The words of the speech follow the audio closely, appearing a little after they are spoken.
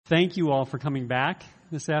Thank you all for coming back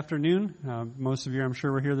this afternoon. Most of you, I'm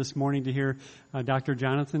sure, were here this morning to hear Dr.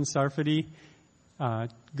 Jonathan Sarfati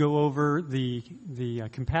go over the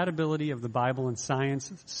compatibility of the Bible and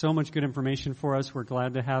science. So much good information for us. We're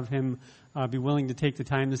glad to have him be willing to take the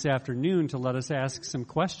time this afternoon to let us ask some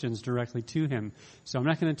questions directly to him. So I'm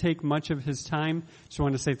not going to take much of his time. Just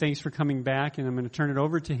wanted to say thanks for coming back, and I'm going to turn it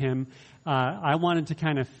over to him. I wanted to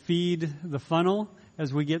kind of feed the funnel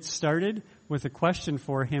as we get started with a question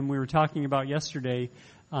for him. We were talking about yesterday,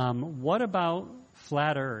 what about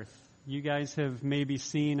flat Earth? You guys have maybe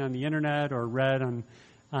seen on the internet or read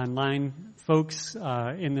online folks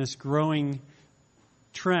in this growing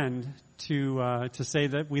trend to say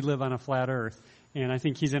that we live on a flat Earth. And I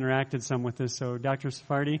think he's interacted some with this. So Dr.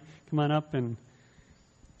 Sarfati, come on up. And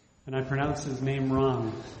I pronounced his name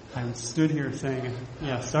wrong. I stood here saying,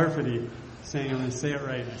 Sarfati, saying I'm going to say it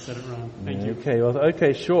right. I said it wrong. Thank you.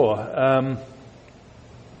 Okay, sure.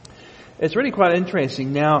 It's really quite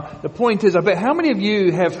interesting. Now, the point is, I bet how many of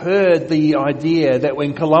you have heard the idea that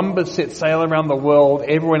when Columbus set sail around the world,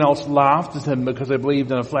 everyone else laughed at him because they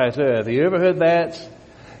believed in a flat earth? Have you ever heard that?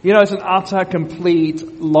 You know, it's an utter,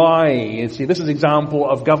 complete lie. You see, this is an example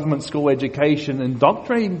of government school education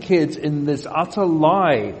indoctrinating kids in this utter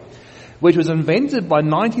lie, which was invented by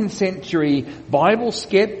 19th century Bible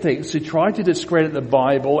skeptics who tried to discredit the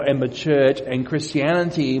Bible and the church and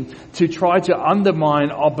Christianity to try to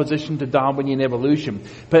undermine opposition to Darwinian evolution.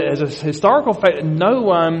 But as a historical fact,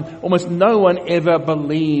 almost no one ever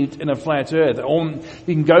believed in a flat earth. You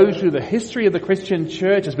can go through the history of the Christian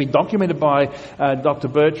church. It's been documented by Dr.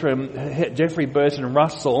 Jeffrey Burton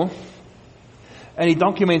Russell. And he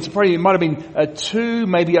documents, it might have been 2,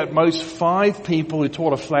 maybe at most 5 people who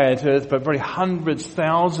taught a flat earth, but very hundreds,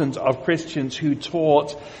 thousands of Christians who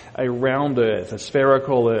taught a round earth, a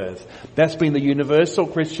spherical earth. That's been the universal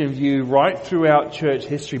Christian view right throughout church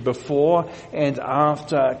history before and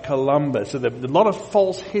after Columbus. So there's a lot of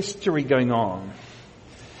false history going on.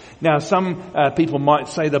 Now, some people might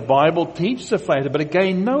say the Bible teaches a flat earth, but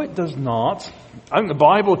again, no, it does not. I think the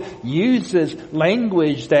Bible uses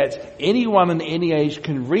language that anyone in any age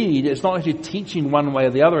can read. It's not actually teaching one way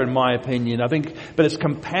or the other, in my opinion. But it's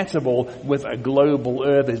compatible with a global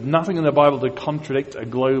earth. There's nothing in the Bible to contradict a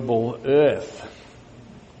global earth.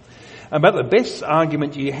 But the best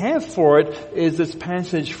argument you have for it is this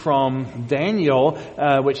passage from Daniel,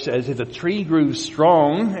 which says, "If the tree grew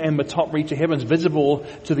strong and the top reach of heavens visible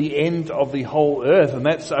to the end of the whole earth." And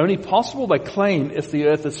that's only possible, they claim, if the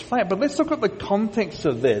earth is flat. But let's look at the context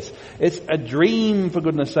of this. It's a dream, for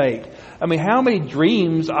goodness sake. I mean, how many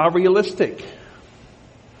dreams are realistic?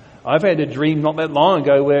 I've had a dream not that long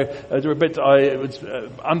ago where I was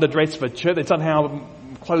underdressed for church and somehow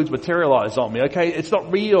clothes materialized on me. Okay, it's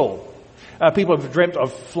not real. People have dreamt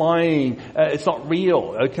of flying. It's not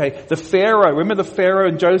real. Okay. The Pharaoh, remember the Pharaoh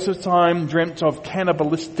in Joseph's time dreamt of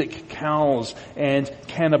cannibalistic cows and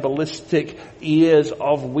cannibalistic ears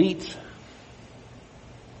of wheat.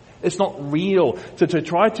 It's not real. So to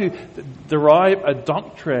try to derive a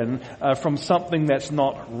doctrine from something that's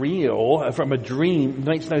not real, from a dream,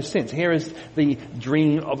 makes no sense. Here is the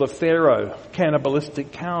dream of the Pharaoh,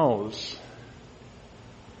 cannibalistic cows.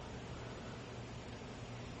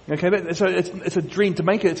 Okay, so it's a dream. To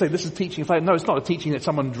make it say this is teaching flat. No, it's not a teaching that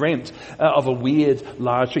someone dreamt of a weird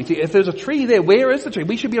large tree. See, if there's a tree there, where is the tree?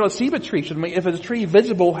 We should be able to see the tree, shouldn't we? If there's a tree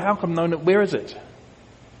visible, how come known it? Where is it?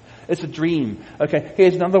 It's a dream. Okay,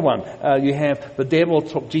 here's another one. You have the devil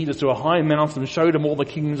took Jesus to a high mountain and showed him all the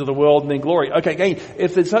kingdoms of the world and their glory. Okay, again,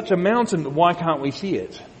 if there's such a mountain, why can't we see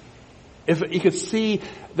it? If you could see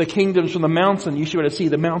the kingdoms from the mountain, you should be able to see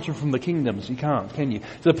the mountain from the kingdoms. You can't, can you?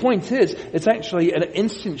 So the point is, it's actually an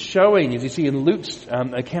instant showing, as you see in Luke's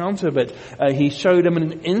account of it. He showed him in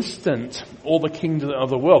an instant all the kingdoms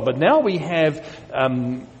of the world. But now we have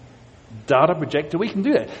data projector. We can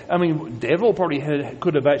do that. I mean, devil probably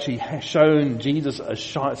could have actually shown Jesus a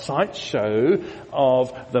sight show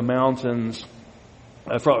of the mountains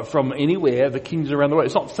from anywhere, the kingdoms around the world.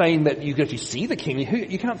 It's not saying that you can actually see the king.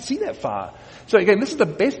 You can't see that far. So again, this is the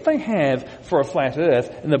best they have for a flat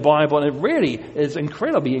earth in the Bible, and it really is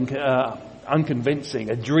incredibly unconvincing.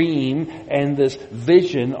 A dream and this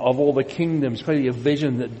vision of all the kingdoms, clearly a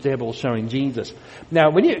vision that the devil's showing Jesus. Now,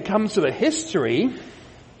 when it comes to the history,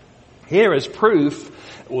 here is proof.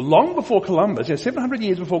 Well, long before Columbus, 700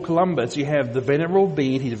 years before Columbus, you have the Venerable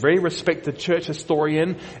Bede. He's a very respected church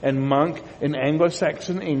historian and monk in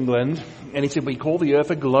Anglo-Saxon England. And he said, we call the earth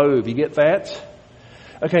a globe. You get that?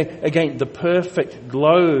 Okay, again, the perfect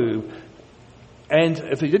globe. And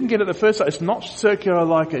if they didn't get it the first time, it's not circular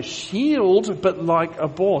like a shield, but like a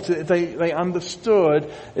ball. So they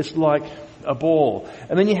understood it's like a ball.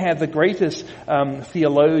 And then you have the greatest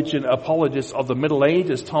theologian, apologist of the Middle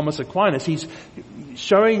Ages, Thomas Aquinas. He's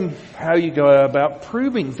showing how you go about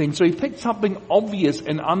proving things. So he picked something obvious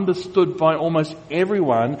and understood by almost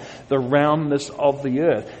everyone, the roundness of the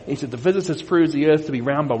earth. He said the physicist proves the earth to be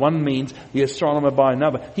round by one means, the astronomer by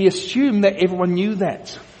another. He assumed that everyone knew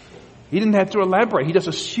that. He didn't have to elaborate. He just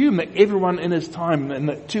assumed that everyone in his time, in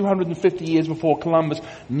the 250 years before Columbus,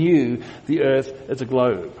 knew the earth as a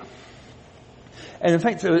globe. And in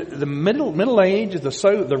fact, the Middle Ages,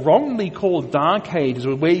 the wrongly called Dark Ages,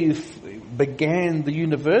 were where you began the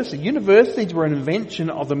university. Universities were an invention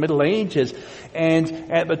of the Middle Ages,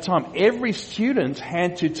 and at the time, every student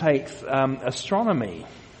had to take astronomy.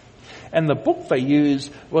 And the book they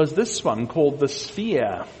used was this one called The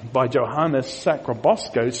Sphere by Johannes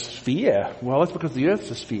Sacrobosco. Sphere. Well, that's because the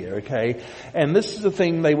Earth's a sphere, okay? And this is the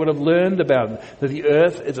thing they would have learned about, that the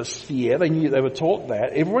Earth is a sphere. They were taught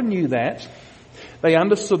that. Everyone knew that. They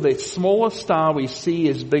understood the smallest star we see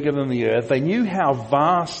is bigger than the Earth. They knew how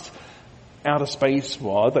vast outer space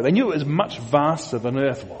was, but they knew it was much vaster than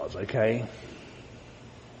Earth was, okay?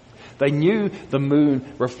 They knew the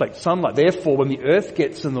moon reflects sunlight. Therefore, when the earth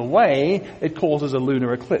gets in the way, it causes a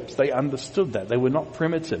lunar eclipse. They understood that. They were not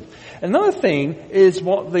primitive. Another thing is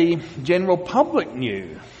what the general public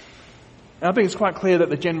knew. And I think it's quite clear that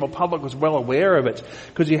the general public was well aware of it,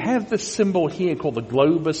 because you have this symbol here called the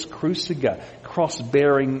globus cruciger,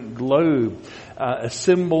 cross-bearing globe, a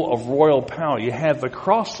symbol of royal power. You have the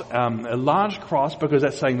cross, a large cross, because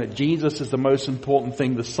that's saying that Jesus is the most important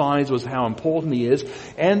thing. The size was how important he is,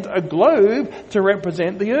 and a globe to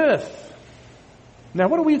represent the earth. Now,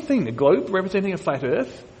 what a weird thing, the globe representing a flat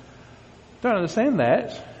earth? Don't understand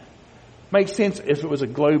that. Makes sense if it was a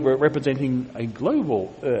globe representing a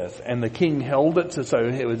global earth, and the king held it, so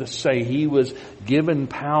it would say he was given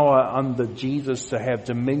power under Jesus to have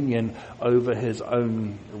dominion over his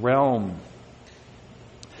own realm.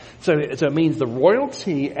 So it means the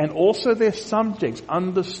royalty and also their subjects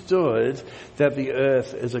understood that the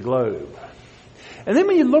earth is a globe. And then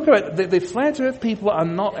when you look at it, the flat earth people are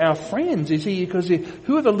not our friends, you see, because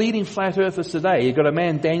who are the leading flat earthers today? You've got a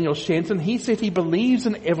man, Daniel Shenton. He said he believes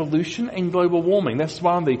in evolution and global warming. That's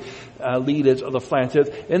one of the leaders of the flat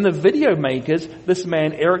earth. And the video makers, this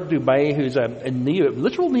man, Eric Dubé, who's a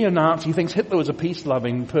literal neo-Nazi, thinks Hitler was a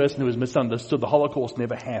peace-loving person who was misunderstood. The Holocaust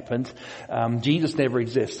never happened. Jesus never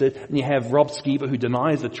existed. And you have Rob Skiba, who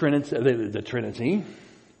denies the Trinity.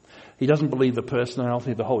 He doesn't believe the personality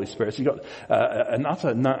of the Holy Spirit. So you've got an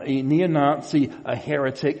utter neo-Nazi, a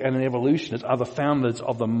heretic, and an evolutionist are the founders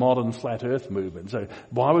of the modern flat earth movement. So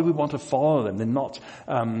why would we want to follow them? They're not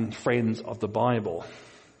friends of the Bible.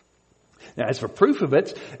 Now, as for proof of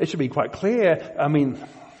it, it should be quite clear. I mean,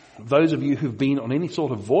 those of you who've been on any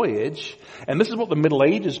sort of voyage, and this is what the Middle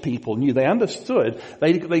Ages people knew, they understood,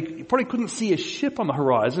 they probably couldn't see a ship on the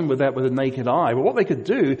horizon with a naked eye, but what they could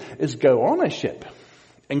do is go on a ship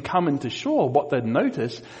and come into shore. What they'd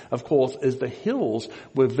notice, of course, is the hills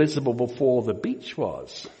were visible before the beach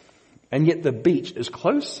was. And yet the beach is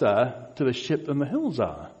closer to the ship than the hills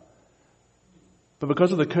are. But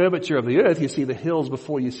because of the curvature of the earth, you see the hills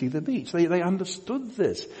before you see the beach. They understood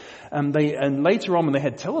this. And later on, when they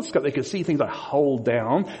had telescope, they could see things like Hull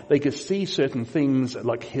Down. They could see certain things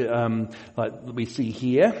like we see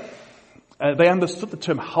here. They understood the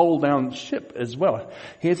term hull down ship as well.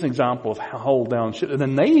 Here's an example of a hull down ship. And the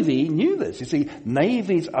Navy knew this. You see,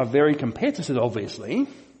 navies are very competitive, obviously.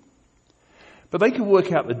 But they could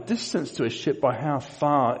work out the distance to a ship by how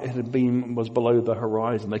far it was below the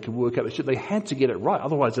horizon. They could work out the ship. They had to get it right,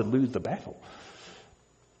 otherwise they'd lose the battle.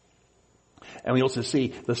 And we also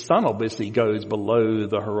see the sun obviously goes below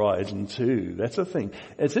the horizon too. That's the thing.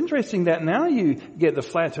 It's interesting that now you get the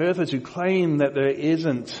flat earthers who claim that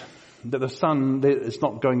that the sun is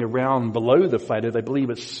not going around below the flat earth. They believe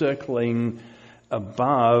it's circling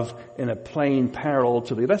above in a plane parallel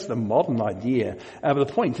to that's the modern idea. But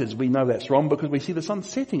the point is we know that's wrong because we see the sun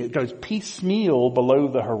setting. It goes piecemeal below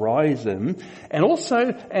the horizon. And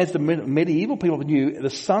also, as the medieval people knew, the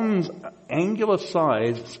sun's angular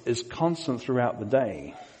size is constant throughout the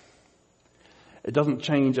day. It doesn't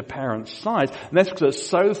change apparent size. And that's because it's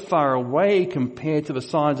so far away compared to the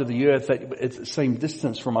size of the earth that it's the same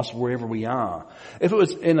distance from us wherever we are. If it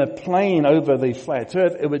was in a plane over the flat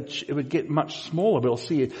earth, it would get much smaller. We'll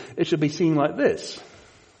see it should be seen like this.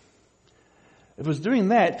 If it was doing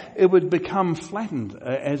that, it would become flattened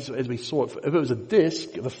as we saw it. If it was a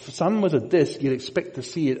disk, if the sun was a disk, you'd expect to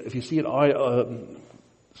see it, if you see it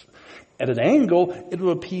at an angle, it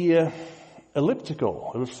would appear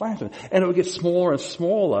elliptical. It would flatten. And it would get smaller and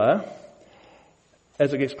smaller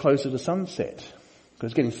as it gets closer to sunset.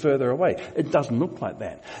 because it's getting further away. It doesn't look like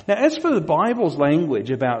that. Now, as for the Bible's language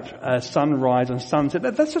about sunrise and sunset,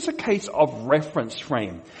 that's just a case of reference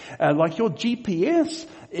frame. Like your GPS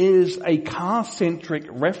is a car-centric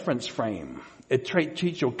reference frame. It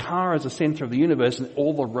treats your car as the center of the universe and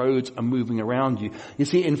all the roads are moving around you. You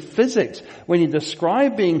see, in physics, when you're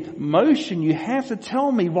describing motion, you have to tell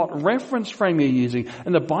me what reference frame you're using.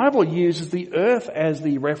 And the Bible uses the earth as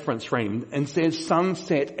the reference frame and says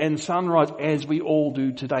sunset and sunrise as we all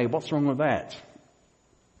do today. What's wrong with that?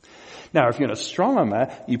 Now, if you're an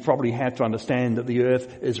astronomer, you probably have to understand that the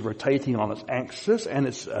Earth is rotating on its axis, and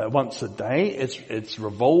it's once a day. It's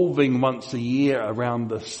revolving once a year around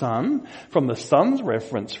the sun from the sun's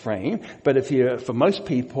reference frame. But for most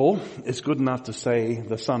people, it's good enough to say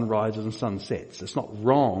the sun rises and sun sets. It's not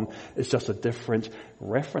wrong. It's just a different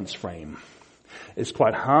reference frame. It's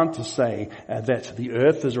quite hard to say that the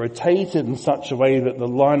earth is rotated in such a way that the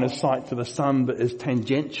line of sight for the sun is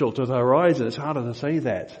tangential to the horizon. It's harder to say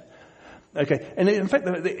that. Okay, and in fact,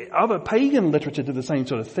 the other pagan literature did the same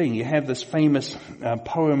sort of thing. You have this famous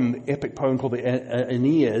epic poem called the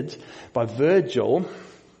Aeneid by Virgil,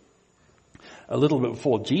 a little bit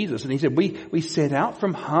before Jesus, and he said, we set out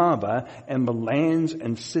from harbour and the lands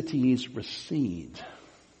and cities recede.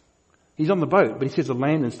 He's on the boat, but he says the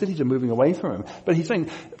land and cities are moving away from him. But he's saying,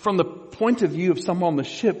 from the point of view of someone on the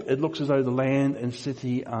ship, it looks as though the land and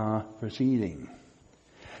city are receding.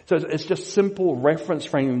 So it's just simple reference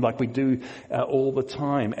framing like we do all the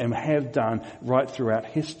time and have done right throughout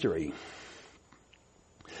history.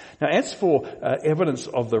 Now, as for evidence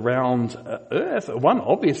of the round earth, one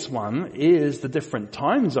obvious one is the different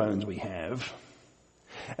time zones we have.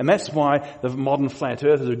 And that's why the modern flat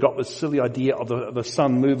earthers have got this silly idea of the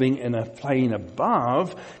sun moving in a plane above,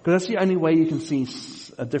 because that's the only way you can see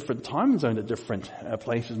a different time zone at different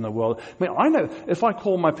places in the world. I mean, I know if I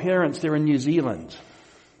call my parents, they're in New Zealand.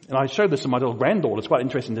 And I showed this to my little granddaughter. It's quite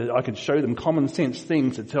interesting that I could show them common sense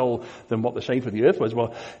things to tell them what the shape of the earth was.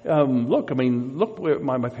 Well, look where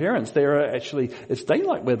my parents, it's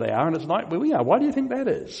daylight where they are and it's night where we are. Why do you think that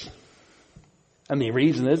is? And the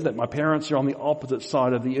reason is that my parents are on the opposite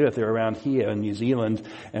side of the earth. They're around here in New Zealand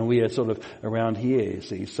and we are sort of around here, you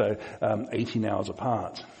see, so 18 hours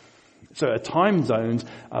apart. So time zones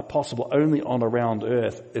are possible only on around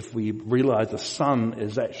Earth if we realize the sun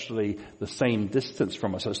is actually the same distance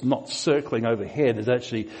from us. So it's not circling overhead, it's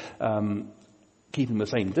actually keeping the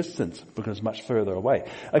same distance because it's much further away.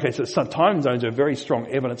 Okay, so some time zones are very strong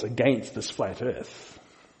evidence against this flat Earth.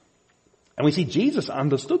 And we see Jesus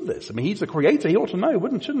understood this. I mean, he's the creator, he ought to know,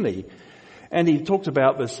 shouldn't he? And he talked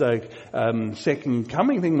about this second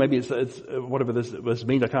coming thing. Maybe it's whatever this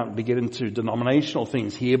means. I can't get into denominational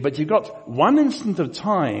things here. But you've got one instant of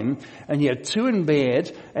time, and you have two in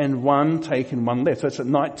bed, and one taken, one left. So it's at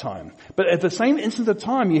night time. But at the same instant of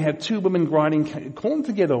time, you have two women grinding corn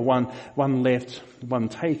together, one left, one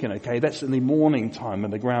taken. Okay, that's in the morning time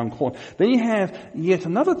in the ground corn. Then you have yet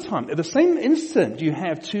another time. At the same instant, you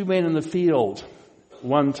have two men in the field,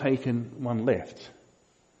 one taken, one left.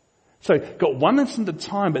 So, got one instant of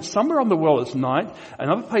time, but somewhere on the world it's night,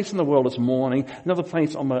 another place in the world it's morning, another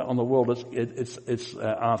place on the world it's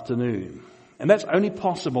afternoon. And that's only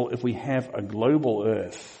possible if we have a global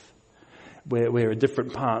Earth, where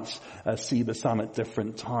different parts see the sun at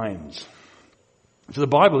different times. So the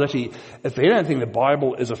Bible is actually, if anything, the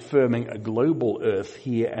Bible is affirming a global Earth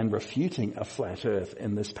here and refuting a flat Earth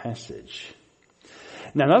in this passage.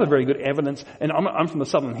 Now, another very good evidence, and I'm from the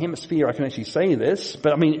Southern Hemisphere, I can actually say this,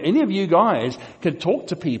 but I mean, any of you guys can talk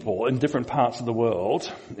to people in different parts of the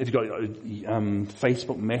world. If you've got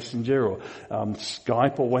Facebook Messenger or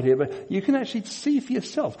Skype or whatever, you can actually see for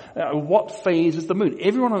yourself what phase is the moon.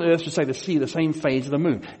 Everyone on Earth should say to see the same phase of the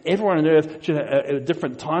moon. Everyone on Earth should have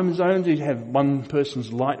different time zones. You have one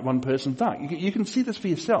person's light, one person's dark. You can see this for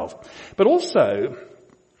yourself. But also,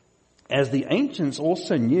 as the ancients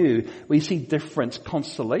also knew, we see different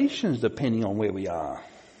constellations depending on where we are.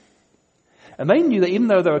 And they knew that even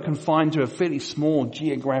though they were confined to a fairly small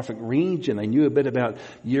geographic region, they knew a bit about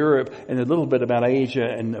Europe and a little bit about Asia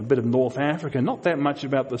and a bit of North Africa, not that much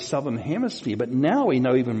about the Southern Hemisphere. But now we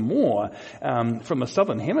know even more. From the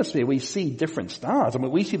Southern Hemisphere, we see different stars. I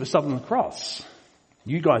mean, we see the Southern Cross.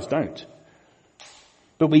 You guys don't.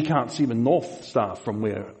 But we can't see the North Star from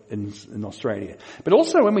where in Australia. But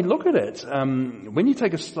also when we look at it, when you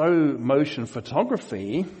take a slow motion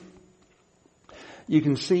photography, you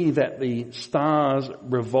can see that the stars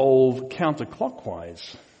revolve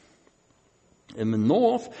counterclockwise in the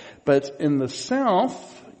north, but in the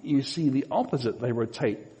south you see the opposite. They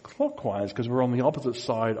rotate clockwise because we're on the opposite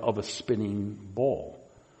side of a spinning ball.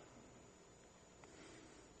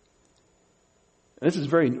 This is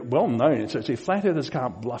very well known. So flat earthers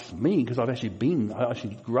can't bluff me because I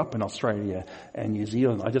actually grew up in Australia and New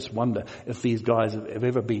Zealand. I just wonder if these guys have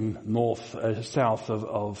ever been south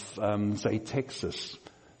of say, Texas.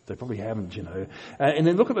 They probably haven't, And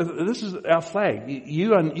then look at this is our flag.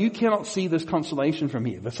 You cannot see this constellation from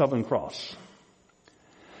here, the Southern Cross.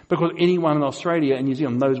 Because anyone in Australia and New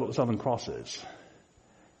Zealand knows what the Southern Cross is.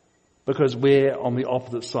 Because we're on the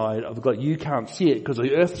opposite side of the globe. You can't see it because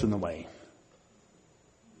the Earth's in the way.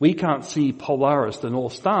 We can't see Polaris, the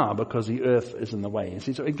North Star, because the Earth is in the way. You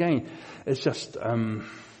see, so again, it's just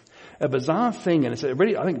a bizarre thing, and it's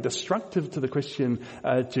really, I think, destructive to the Christian,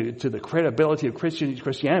 to the credibility of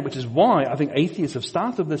Christianity, which is why I think atheists have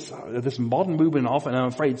started this modern movement off, and I'm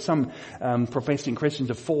afraid some professing Christians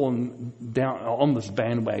have fallen down on this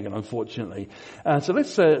bandwagon, unfortunately. So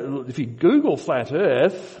let's, if you Google flat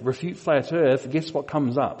Earth, refute flat Earth, guess what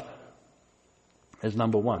comes up? As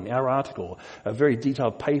number one, our article, a very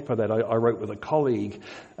detailed paper that I wrote with a colleague,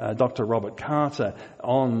 Dr. Robert Carter,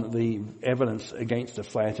 on the evidence against a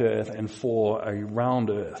flat earth and for a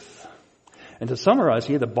round earth. And to summarize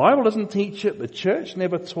here, the Bible doesn't teach it, the church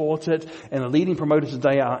never taught it, and the leading promoters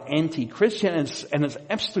today are anti-Christian, and it's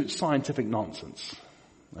absolute scientific nonsense.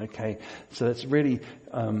 Okay, so that's really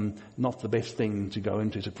not the best thing to go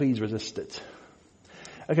into, so please resist it.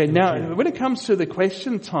 Okay, now, when it comes to the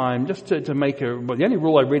question time, just to make the only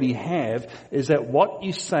rule I really have is that what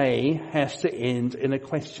you say has to end in a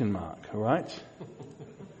question mark, alright?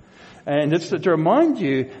 And just to remind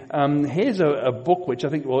you, here's a book which I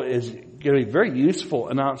think is going to be very useful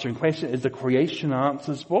in answering questions, is the Creation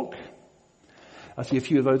Answers book. I see a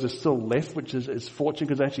few of those are still left, which is fortunate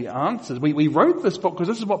because it actually answers. We wrote this book because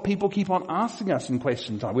this is what people keep on asking us in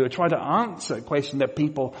question time. We were trying to answer a question that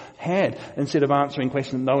people had instead of answering a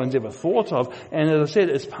question that no one's ever thought of. And as I said,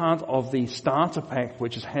 it's part of the starter pack,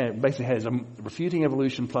 which basically has a Refuting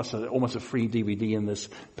Evolution plus almost a free DVD in this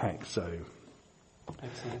pack. So,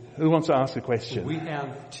 excellent. Who wants to ask a question? We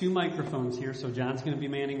have 2 microphones here, so John's going to be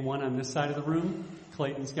manning one on this side of the room.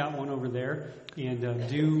 Clayton's got one over there.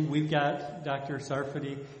 And we've got Dr.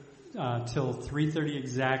 Sarfati till 3:30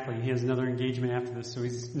 exactly. He has another engagement after this, so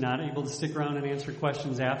he's not able to stick around and answer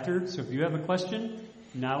questions after. So if you have a question,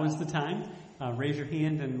 now is the time. Raise your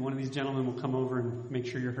hand, and one of these gentlemen will come over and make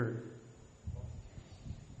sure you're heard.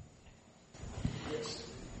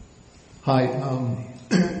 Hi.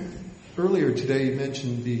 Earlier today you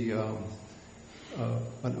mentioned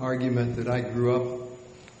an argument that I grew up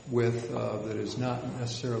with that is not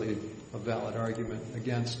necessarily a valid argument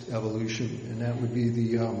against evolution, and that would be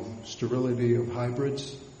the sterility of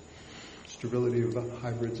hybrids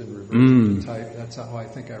and reversion to type. That's how I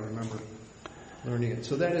think I remember learning it.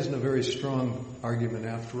 So that isn't a very strong argument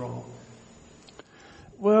after all.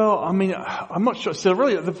 Well, I mean, I'm not sure. So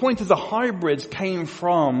really, the point is the hybrids came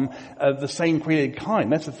from the same created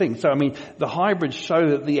kind. That's the thing. So, I mean, the hybrids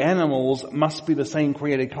show that the animals must be the same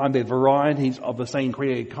created kind. They're varieties of the same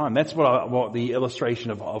created kind. That's what the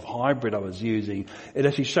illustration of hybrid I was using. It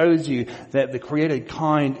actually shows you that the created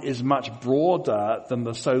kind is much broader than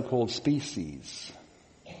the so-called species.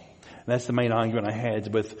 And that's the main argument I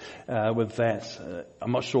had with that.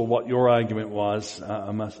 I'm not sure what your argument was.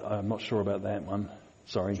 I'm not sure about that one.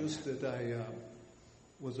 Sorry. Just that I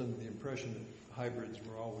was under the impression that hybrids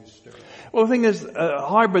were always sterile. Well, the thing is,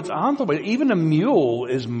 hybrids aren't always. Even a mule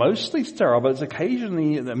is mostly sterile, but it's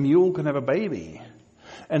occasionally a mule can have a baby.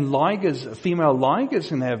 And female ligers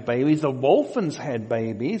can have babies. The wolfins had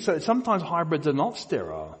babies. So sometimes hybrids are not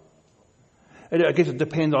sterile. I guess it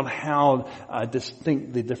depends on how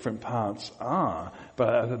distinct the different parts are.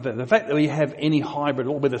 But the fact that we have any hybrid,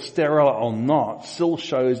 whether sterile or not, still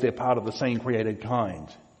shows they're part of the same created kind.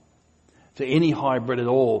 So any hybrid at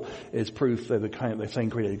all is proof they're the same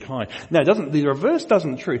created kind. Now, the reverse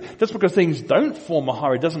doesn't true. Just because things don't form a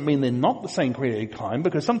hybrid doesn't mean they're not the same created kind,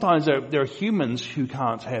 because sometimes there are humans who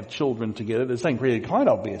can't have children together. They're the same created kind,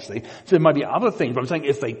 obviously. So there might be other things. But I'm saying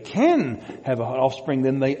if they can have an offspring,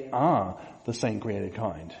 then they are the same created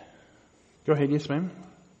kind. Go ahead, yes, ma'am.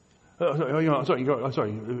 Sorry,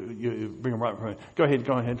 you bring them right from it. Go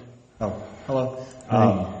ahead. Oh, hello.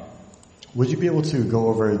 Would you be able to go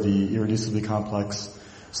over some irreducibly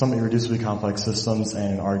complex systems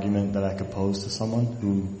and an argument that I could pose to someone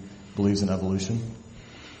who believes in evolution?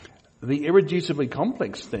 the irreducibly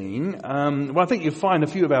complex thing, well, I think you'll find a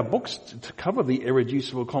few of our books to cover the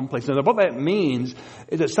irreducible complex. And what that means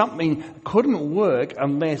is that something couldn't work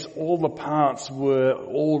unless all the parts were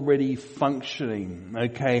already functioning.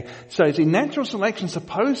 Okay, so see, natural selection is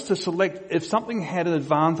supposed to select if something had an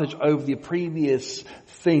advantage over the previous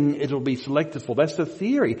thing it'll be selected for. That's the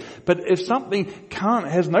theory. But if something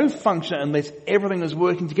has no function unless everything is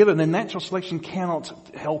working together, then natural selection cannot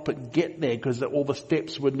help it get there, because all the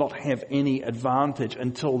steps would not have any advantage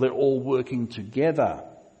until they're all working together.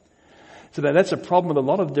 So that's a problem with a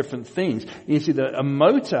lot of different things. You see, a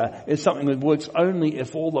motor is something that works only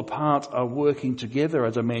if all the parts are working together,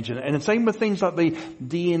 as I mentioned. And the same with things like the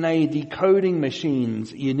DNA decoding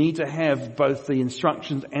machines. You need to have both the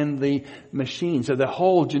instructions and the machine. So the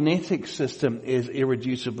whole genetic system is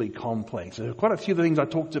irreducibly complex. So quite a few of the things I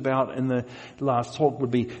talked about in the last talk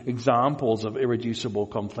would be examples of irreducible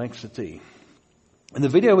complexity. And the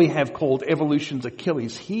video we have called Evolution's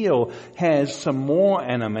Achilles Heel has some more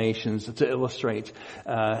animations to illustrate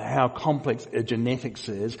how complex genetics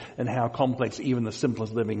is and how complex even the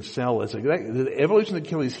simplest living cell is. The Evolution's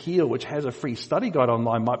Achilles Heel, which has a free study guide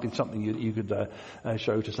online, might be something you could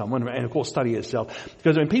show to someone, and of course study yourself.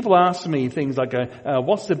 Because when people ask me things like,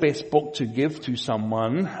 what's the best book to give to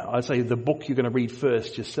someone, I say the book you're going to read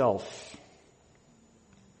first yourself.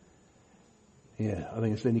 Yeah, I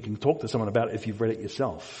think then you can talk to someone about it if you've read it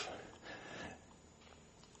yourself.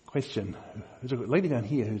 Question. There's a lady down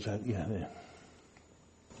here who's, there.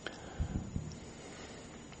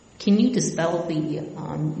 Can you dispel the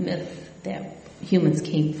myth that humans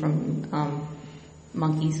came from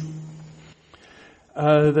monkeys?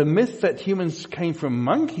 The myth that humans came from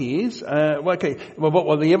monkeys,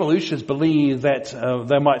 the evolutionists believe that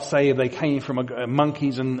they might say they came from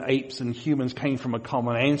monkeys and apes and humans came from a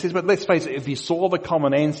common ancestor. But let's face it, if you saw the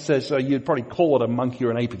common ancestor, you'd probably call it a monkey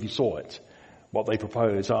or an ape if you saw it, what they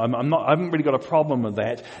propose. So I haven't really got a problem with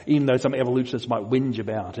that, even though some evolutionists might whinge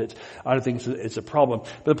about it. I don't think it's a problem.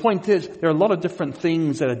 But the point is, there are a lot of different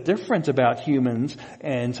things that are different about humans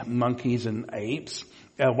and monkeys and apes.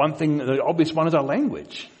 One thing, the obvious one, is our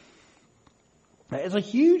language. There's a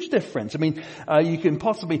huge difference. I mean, you can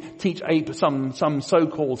possibly teach ape some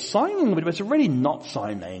so-called sign language, but it's really not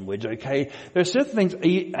sign language, okay? There are certain things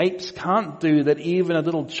apes can't do that even a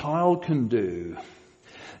little child can do.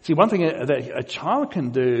 See, one thing that a child can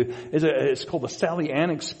do is it's called the Sally Ann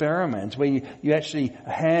experiment, where you actually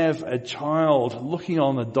have a child looking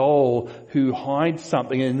on a doll who hides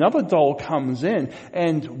something, and another doll comes in,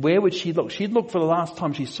 and where would she look? She'd look for the last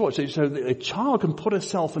time she saw it. So a child can put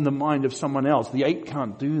herself in the mind of someone else. The ape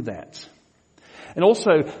can't do that. And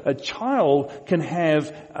also, a child can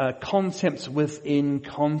have concepts within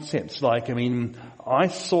concepts. Like, I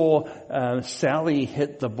saw Sally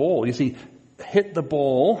hit the ball. You see, hit the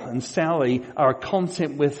ball and Sally are a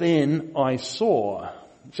concept within I saw.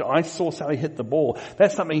 So I saw Sally hit the ball.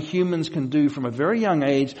 That's something humans can do from a very young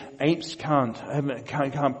age. Apes can't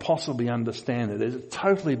possibly understand it. It's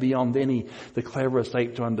totally beyond the cleverest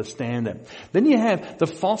ape to understand it. Then you have the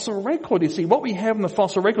fossil record. You see, what we have in the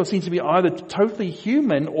fossil record seems to be either totally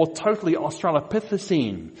human or totally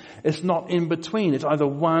Australopithecine. It's not in between. It's either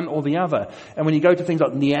one or the other. And when you go to things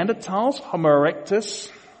like Neanderthals, Homo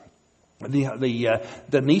erectus, the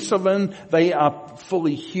Denisovan, they are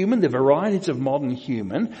fully human. They're varieties of modern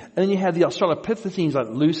human. And then you have the Australopithecines like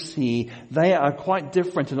Lucy. They are quite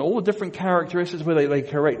different in all the different characteristics where they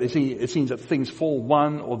correct. It seems that things fall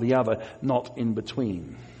one or the other, not in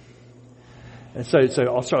between. And so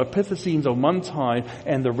Australopithecines on one side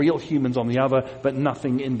and the real humans on the other, but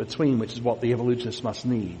nothing in between, which is what the evolutionists must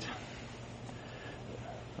need.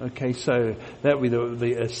 Okay, so that would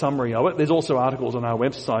be the summary of it. There's also articles on our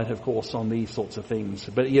website, of course, on these sorts of things.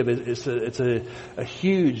 But yeah, it's a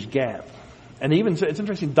huge gap. And even so, it's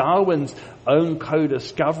interesting, Darwin's own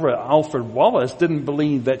co-discoverer, Alfred Wallace, didn't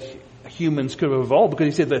believe that humans could have evolved, because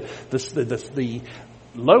he said that the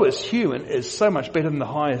lowest human is so much better than the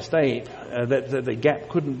highest ape that the gap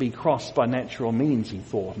couldn't be crossed by natural means, he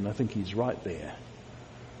thought. And I think he's right there.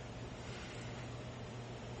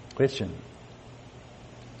 Question?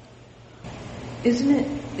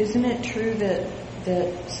 Isn't it true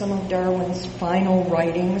that some of Darwin's final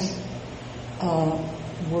writings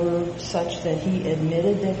were such that he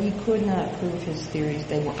admitted that he could not prove his theories?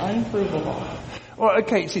 They were unprovable. Well,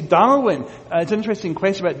 okay, see, Darwin, it's an interesting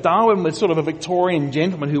question about Darwin was sort of a Victorian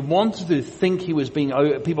gentleman who wanted to think he was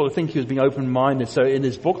people to think he was being open-minded. So in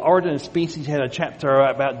his book, Origin of Species, he had a chapter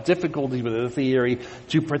about difficulties with the theory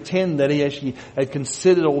to pretend that he actually had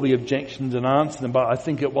considered all the objections and answered them, but I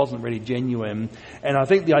think it wasn't really genuine. And I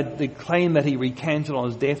think the claim that he recanted on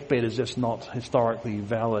his deathbed is just not historically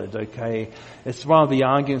valid, okay? It's one of the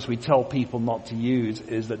arguments we tell people not to use,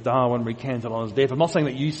 is that Darwin recanted on his death. I'm not saying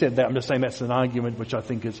that you said that, I'm just saying that's an argument which I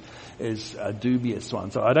think is a dubious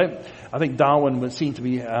one. So I think Darwin would seem to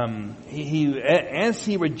be, as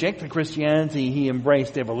he rejected Christianity, he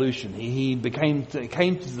embraced evolution. He came to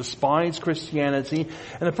despise Christianity.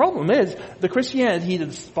 And the problem is, the Christianity he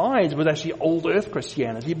despised was actually old earth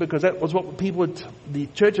Christianity, because that was what the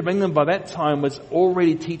Church of England by that time was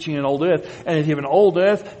already teaching in old earth. And if you have an old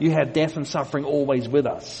earth, you have death and suffering always with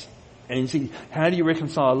us. And you see, how do you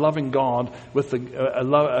reconcile a loving God with the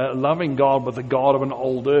God of an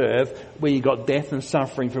old earth, where you got death and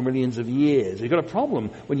suffering for millions of years? You've got a problem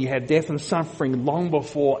when you had death and suffering long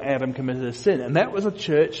before Adam committed a sin. And that was a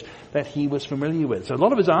church that he was familiar with. So a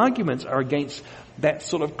lot of his arguments are against that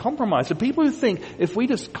sort of compromise. So people who think if we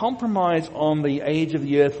just compromise on the age of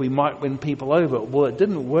the earth, we might win people over. Well, it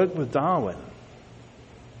didn't work with Darwin.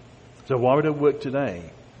 So why would it work today?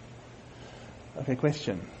 Okay,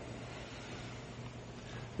 question.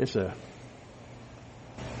 Yes, sir.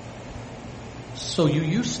 So you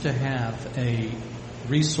used to have a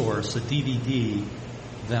resource, a DVD,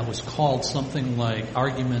 that was called something like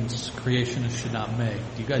Arguments Creationists Should Not Make.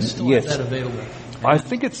 Do you guys still have that available? I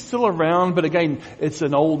think it's still around, but again, it's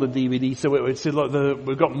an older DVD, so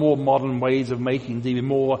we've got more modern ways of making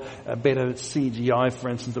DVD, better CGI, for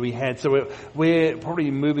instance, that we had. So we're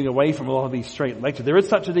probably moving away from a lot of these straight lectures. There is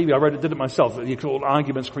such a DVD. Did it myself. It's called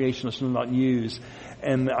Arguments Creationists Should Not Use.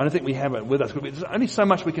 And I don't think we have it with us. There's only so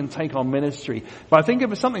much we can take on ministry. But I think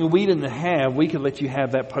if it's something we didn't have, we could let you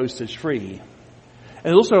have that postage free.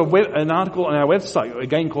 And there's also an article on our website,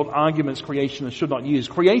 again, called Arguments Creationists Should Not Use.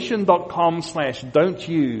 Creation.com/don't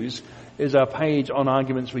use is our page on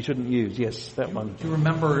arguments we shouldn't use. Yes, that one. Do you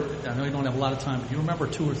remember, I know you don't have a lot of time, but do you remember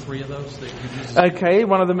 2 or 3 of those that you used? Okay,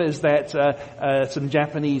 one of them is that some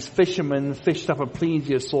Japanese fishermen fished up a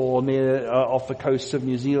plesiosaur near off the coast of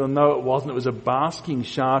New Zealand. No, it wasn't. It was a basking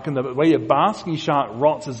shark, and the way a basking shark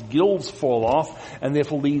rots, his gills fall off, and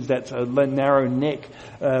therefore leaves that narrow neck,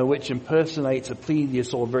 which impersonates a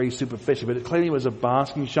plesiosaur very superficially. But it clearly was a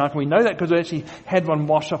basking shark, and we know that because we actually had one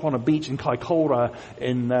wash up on a beach in Kaikoura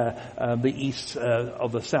in the east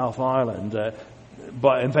of the South Island.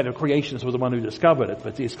 But in fact, a creationist was the one who discovered it.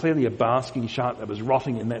 But it's clearly a basking shark that was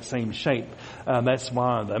rotting in that same shape. That's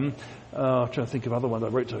one of them. I'm trying to think of other ones. I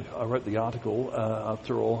wrote the article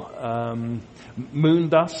after all. Moon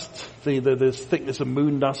dust. The thickness of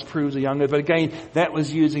moon dust proves a young earth. But again, that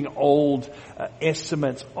was using old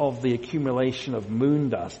estimates of the accumulation of moon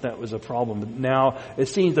dust. That was a problem. But now it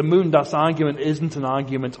seems the moon dust argument isn't an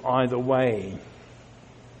argument either way.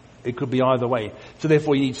 It could be either way. So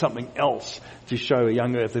therefore you need something else to show a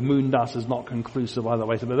young earth. The moon dust is not conclusive either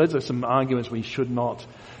way. So but those are some arguments we should not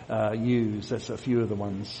use. That's a few of the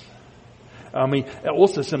ones. I mean,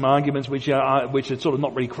 also some arguments which are sort of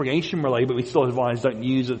not really creation related, but we still advise don't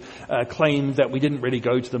use it. Claims that we didn't really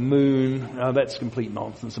go to the moon. That's complete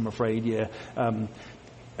nonsense, I'm afraid, yeah. In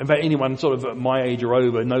fact, anyone sort of at my age or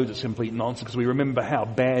over knows it's complete nonsense because we remember how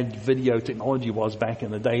bad video technology was back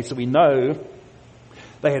in the day. So we know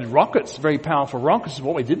they had rockets, very powerful rockets.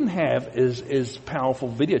 What we didn't have is powerful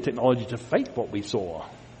video technology to fake what we saw.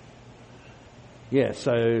 Yeah,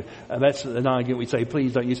 so that's an argument we say,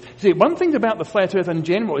 please don't use. See, one thing about the flat earth in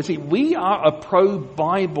general is, we are a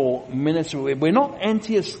pro-Bible ministry. We're not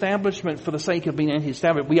anti-establishment for the sake of being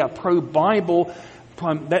anti-establishment. We are pro-Bible.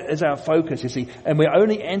 That is our focus, you see. And we're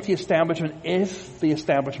only anti-establishment if the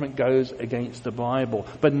establishment goes against the Bible,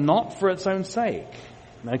 but not for its own sake.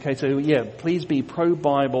 Okay, so yeah, please be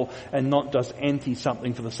pro-Bible and not just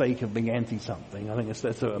anti-something for the sake of being anti-something. I think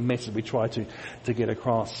that's a message we try to get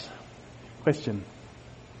across. Question?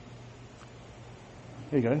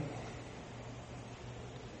 Here you go.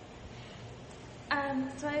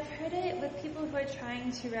 So I've heard it with people who are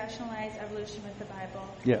trying to rationalize evolution with the Bible.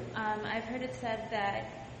 Yeah. I've heard it said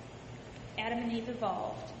that Adam and Eve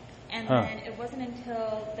evolved, and then it wasn't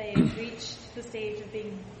until they reached the stage of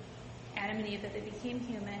being Adam and Eve that they became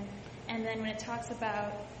human. And then when it talks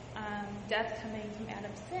about death coming from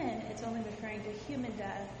Adam's sin, it's only referring to human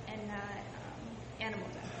death and not animal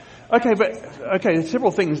death. Okay, there's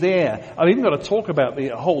several things there. I've even got to talk about the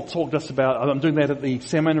whole talk just about. I'm doing that at the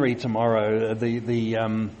seminary tomorrow.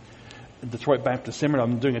 Detroit Baptist Seminary.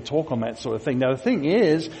 I'm doing a talk on that sort of thing. Now, the thing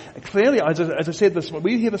is, clearly, as I said this, were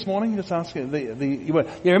you here this morning? Just asking.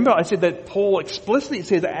 Remember, I said that Paul explicitly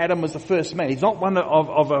said that Adam was the first man. He's not one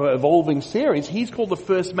of an evolving series. He's called the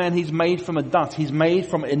first man. He's made from the dust. He's made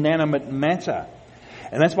from inanimate matter.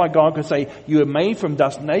 And that's why God could say, you were made from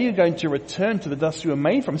dust, now you're going to return to the dust you were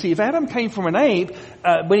made from. See, if Adam came from an ape,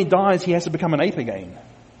 when he dies, he has to become an ape again.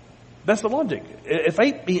 That's the logic.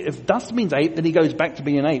 If dust means ape, then he goes back to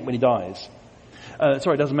being an ape when he dies. It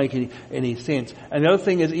doesn't make any sense. And the other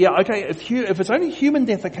thing is, if it's only human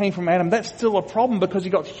death that came from Adam, that's still a problem because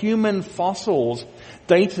you've got human fossils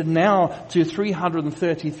dated now to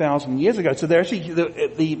 330,000 years ago. So they're actually,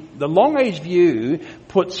 the long age view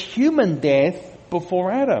puts human death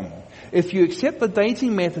before Adam. If you accept the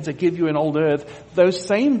dating methods that give you an old earth, those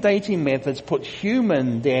same dating methods put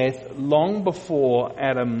human death long before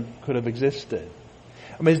Adam could have existed.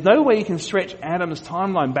 I mean, there's no way you can stretch Adam's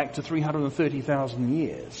timeline back to 330,000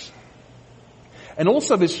 years. And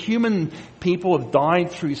also this human people have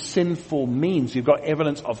died through sinful means. You've got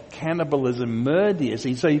evidence of cannibalism, murder.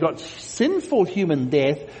 So you've got sinful human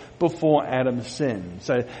death before Adam's sin.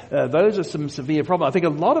 So those are some severe problems. I think a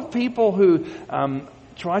lot of people who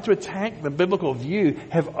try to attack the biblical view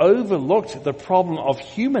have overlooked the problem of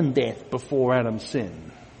human death before Adam's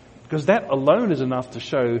sin. Because that alone is enough to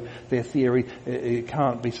show their theory it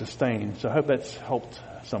can't be sustained. So I hope that's helped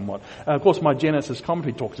somewhat. Of course, my Genesis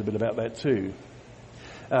commentary talks a bit about that too.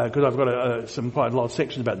 Because I've got quite a lot of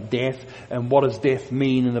sections about death and what does death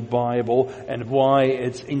mean in the Bible and why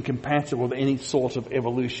it's incompatible with any sort of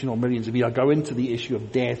evolution or millions of years. I go into the issue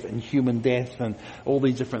of death and human death and all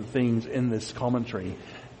these different things in this commentary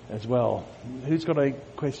as well. Who's got a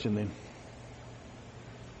question then?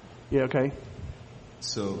 Yeah, okay.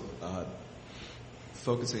 So,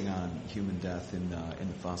 focusing on human death in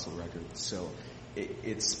the fossil record. So,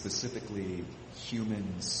 it's specifically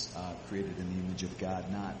humans created in the image of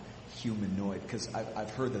God, not humanoid. Because I've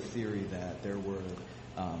heard the theory that there were,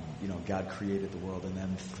 God created the world, and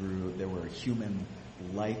then there were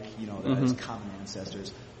human-like, as common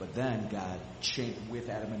ancestors. But then God with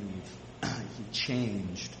Adam and Eve, He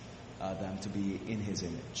changed them to be in His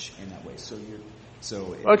image in that way.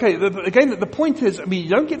 The point is, you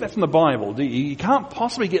don't get that from the Bible, do you? You can't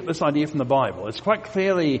possibly get this idea from the Bible. It's quite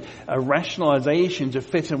clearly a rationalization to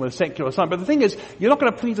fit in with secular science. But the thing is, you're not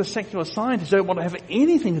going to please a secular scientist who don't want to have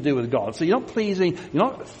anything to do with God. So you're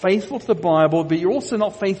not faithful to the Bible, but you're also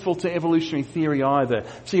not faithful to evolutionary theory either.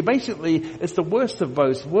 So it's the worst of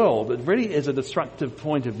both worlds. It really is a destructive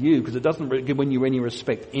point of view because it doesn't really win you any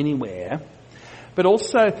respect anywhere. But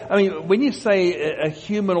also, when you say a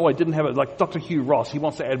humanoid didn't have it, like Dr. Hugh Ross, he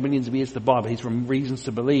wants to add millions of years to the Bible. He's from Reasons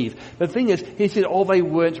to Believe. But the thing is, he said, they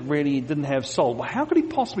didn't have soul. Well, how could he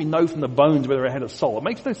possibly know from the bones whether it had a soul? It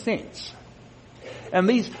makes no sense. And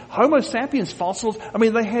these Homo sapiens fossils,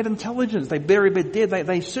 they had intelligence. They buried their dead.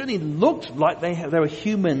 They certainly looked like they were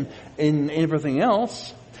human in everything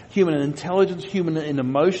else. Human in intelligence, human in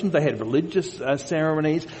emotions. They had religious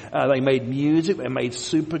ceremonies. They made music. They made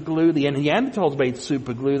super glue. The Neanderthals made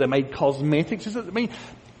super glue. They made cosmetics.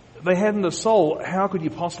 They hadn't a soul. How could you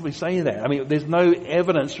possibly say that? There's no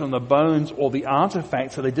evidence from the bones or the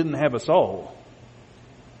artifacts that they didn't have a soul.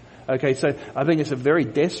 Okay, so I think it's a very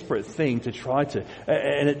desperate thing to try to,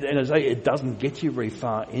 and as I say, it doesn't get you very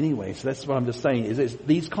far anyway. So that's what I'm just saying, is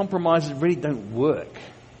these compromises really don't work.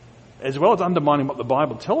 As well as undermining what the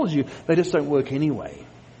Bible tells you, they just don't work anyway.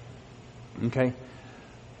 Okay?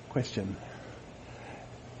 Question.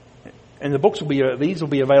 And the books these will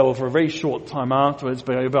be available for a very short time afterwards,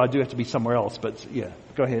 but I do have to be somewhere else. But yeah,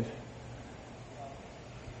 go ahead.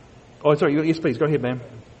 Oh, sorry. Yes, please. Go ahead, ma'am.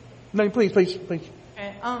 No, please. Okay.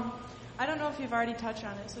 I don't know if you've already touched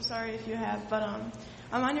on it, so sorry if you have, but I'm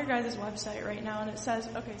on your guys' website right now, and it says,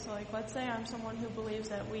 let's say I'm someone who believes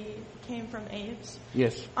that we came from apes.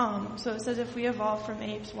 Yes. So it says if we evolved from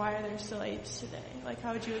apes, why are there still apes today?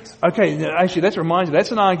 How would you explain? Okay, actually, that reminds me.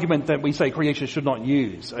 That's an argument that we say creation should not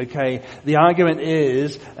use. Okay, the argument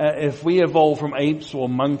is if we evolved from apes or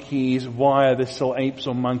monkeys, why are there still apes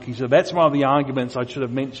or monkeys? So that's one of the arguments I should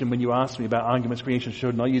have mentioned when you asked me about arguments creation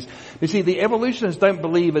should not use. You see, the evolutionists don't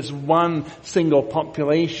believe it's one single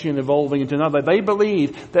population evolving into another. They believe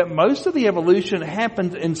that most of the evolution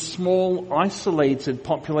happened in small, isolated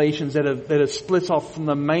populations that are split off from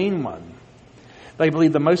the main one. They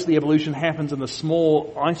believe that most of the evolution happens in the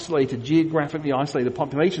small, isolated, geographically isolated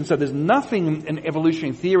population. So there's nothing in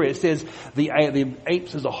evolutionary theory that says the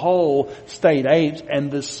apes as a whole stayed apes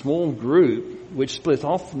and this small group, which split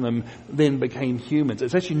off from them, then became humans.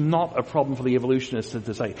 It's actually not a problem for the evolutionists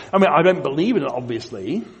to say. I don't believe in it,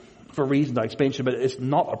 obviously. for reasons I explained, but it's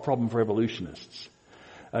not a problem for evolutionists.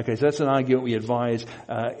 Okay, so that's an argument we advise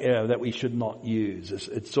that we should not use.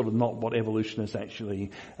 It's sort of not what evolutionists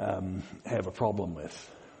actually have a problem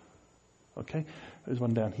with. Okay, there's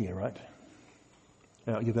one down here, right?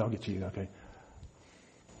 I'll get to you. Okay.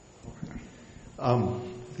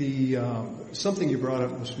 Something you brought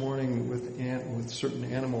up this morning with certain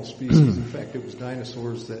animal species. In fact, it was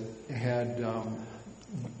dinosaurs that had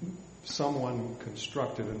someone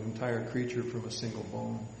constructed an entire creature from a single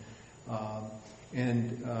bone.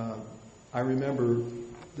 I remember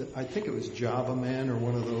that I think it was Java Man or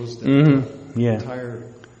one of those that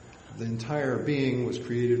the entire being was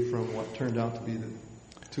created from what turned out to be the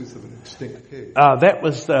tooth of an extinct pig. That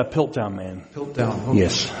was Piltdown Man. Piltdown. Okay.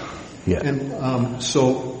 Yes. Yeah. And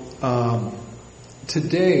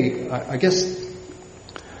today, I guess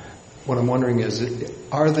what I'm wondering is,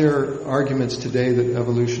 are there arguments today that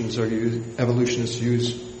evolutionists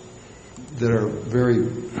use that are very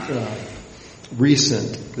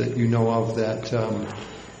recent that you know of that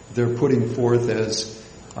they're putting forth as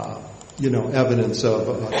evidence of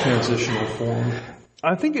a transitional form?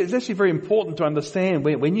 I think it's actually very important to understand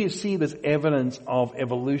when you see this evidence of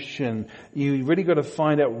evolution, you really got to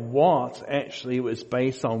find out what actually it was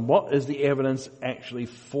based on. What is the evidence actually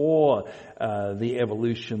for the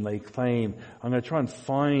evolution they claim? I'm going to try and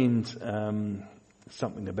find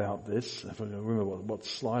something about this. If I remember what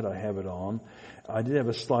slide I have it on. I did have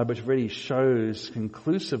a slide which really shows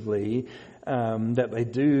conclusively that they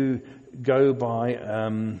do go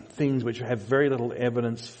by things which have very little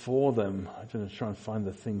evidence for them. I'm going to try and find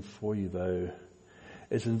the thing for you, though.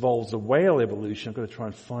 It involves the whale evolution. I've got to try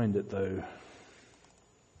and find it, though.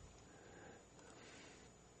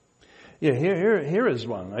 Yeah, here is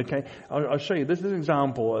one. Okay, I'll show you. This is an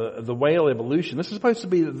example of the whale evolution. This is supposed to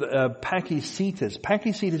be Pachycetus.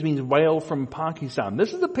 Pachycetus means whale from Pakistan.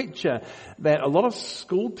 This is a picture that a lot of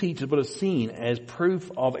school teachers would have seen as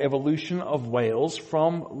proof of evolution of whales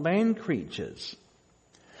from land creatures.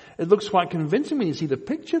 It looks quite convincing when you see the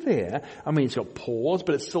picture there. I mean, it's got paws,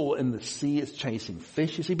 but it's still in the sea. It's chasing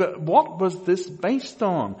fish, you see. But what was this based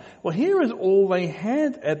on? Well, here is all they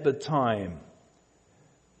had at the time.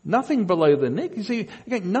 Nothing below the neck. You see,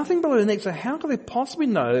 again, nothing below the neck. So how could they possibly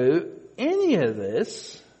know any of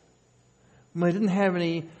this when they didn't have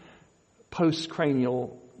any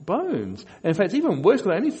postcranial bones? And in fact, it's even worse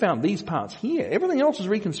because they only found these parts here. Everything else is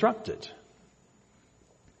reconstructed.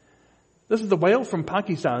 This is the whale from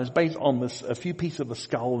Pakistan. It's based on a few pieces of the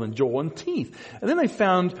skull and jaw and teeth. And then they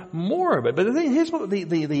found more of it. But here's what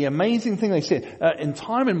the amazing thing they said. In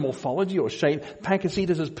time and morphology or shape,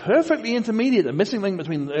 Pachycetus is perfectly intermediate, a missing link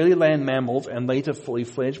between the early land mammals and later fully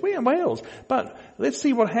fledged whales. But let's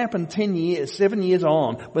see what happened 7 years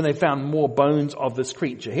on when they found more bones of this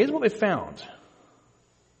creature. Here's what they found.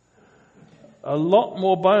 A lot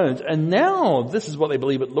more bones. And now this is what they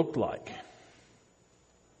believe it looked like.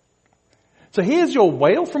 So here's your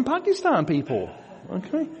whale from Pakistan, people.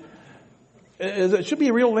 Okay? It should be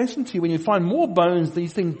a real lesson to you. When you find more bones,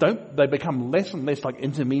 these things they become less and less like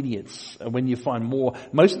intermediates. When you find more,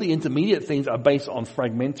 most of the intermediate things are based on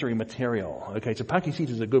fragmentary material. Okay, so Pachycetus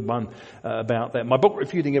is a good one about that. My book,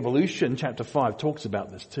 Refuting Evolution, chapter 5, talks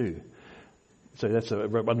about this too. So that's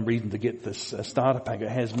one reason to get this starter pack. It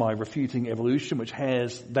has my Refuting Evolution, which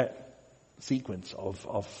has that sequence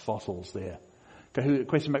of fossils there. Okay,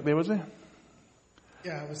 question back there, was there?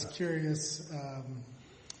 Yeah, I was curious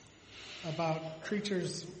about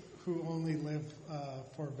creatures who only live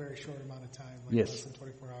for a very short amount of time, like less than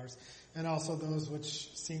 24 hours, and also those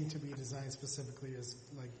which seem to be designed specifically as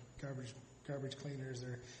like garbage cleaners,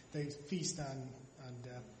 or they feast on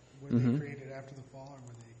death. Were they created after the fall, or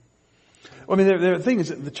were they? Well, I mean, the thing is,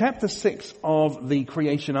 the chapter 6 of the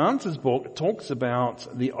Creation Answers book talks about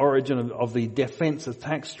the origin of the defense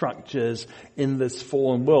attack structures in this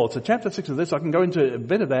fallen world. So chapter 6 of this, I can go into a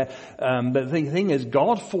bit of that. But the thing is,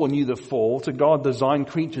 God foreknew the fall. So God designed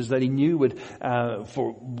creatures that he knew would,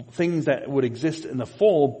 for things that would exist in the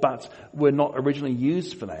fall, but were not originally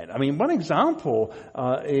used for that. I mean, one example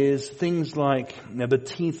is things like the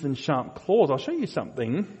teeth and sharp claws. I'll show you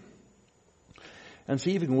something and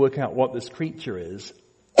see if you can work out what this creature is.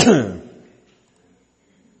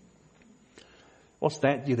 What's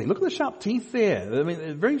that, do you think? Look at the sharp teeth there. I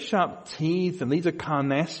mean, very sharp teeth, and these are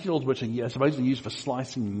carnassials, which are supposedly used for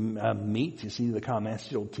slicing meat. You see the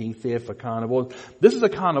carnassial teeth there for carnivores. This is a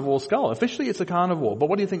carnivore skull. Officially, it's a carnivore. But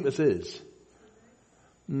what do you think this is?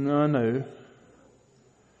 No.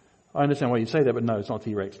 I understand why you say that, but no, it's not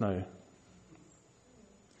T-Rex, no.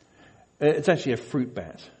 It's actually a fruit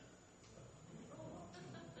bat.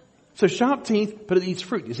 So sharp teeth, but it eats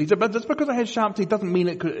fruit. You see, but just because it has sharp teeth doesn't mean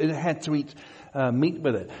it had to eat meat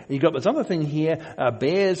with it. And you've got this other thing here.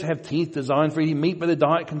 Bears have teeth designed for eating meat, but their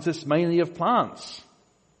diet consists mainly of plants.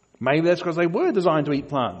 Maybe that's because they were designed to eat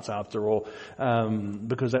plants, after all,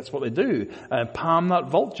 because that's what they do. Palm nut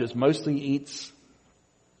vultures mostly eats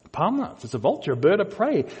palm nuts. It's a vulture, a bird of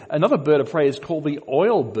prey. Another bird of prey is called the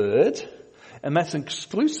oil bird, and that's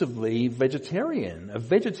exclusively vegetarian. A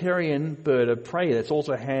vegetarian bird of prey that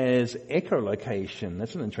also has echolocation.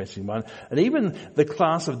 That's an interesting one. And even the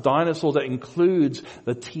class of dinosaurs that includes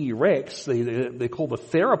the T-Rex, they're called the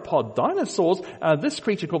theropod dinosaurs. This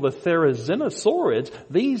creature called the Therizinosaurids,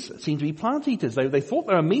 these seem to be plant eaters. They thought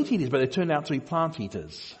they were meat eaters, but they turned out to be plant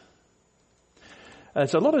eaters.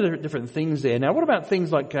 So a lot of different things there. Now, what about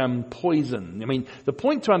things like poison? I mean, the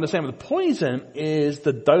point to understand with poison is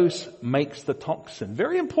the dose makes the toxin.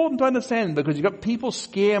 Very important to understand, because you've got people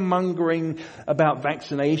scaremongering about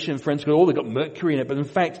vaccination, for instance, they've got mercury in it, but in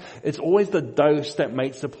fact, it's always the dose that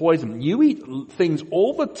makes the poison. You eat things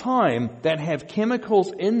all the time that have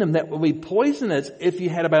chemicals in them that will be poisonous if you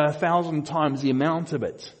had about 1,000 times the amount of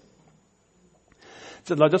it.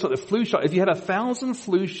 So just like the flu shot, if you had 1,000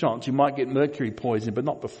 flu shots, you might get mercury poisoning, but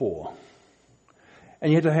not before.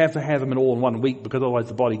 And you have to have them in all in 1 week, because otherwise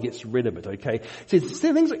the body gets rid of it, okay? So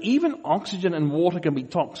things like even oxygen and water can be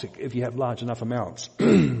toxic if you have large enough amounts.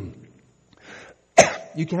 You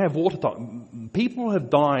can have water toxic. People have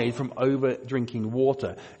died from over drinking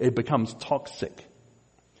water. It becomes toxic.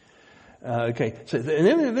 Okay, so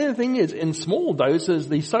and the thing is, in small doses,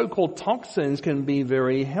 these so-called toxins can be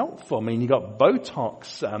very helpful. I mean, you got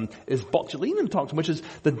Botox, is botulinum toxin, which is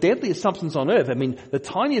the deadliest substance on earth. I mean, the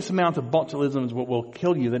tiniest amount of botulism will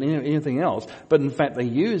kill you than anything else. But in fact, they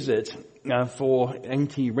use it for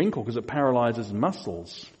anti-wrinkle, because it paralyzes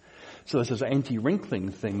muscles. So this is an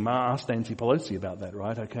anti-wrinkling thing. Ma asked Nancy Pelosi about that,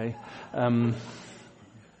 right? Okay.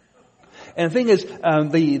 And the thing is,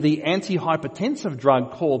 the antihypertensive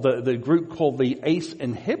drug called, the group called the ACE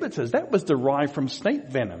inhibitors, that was derived from snake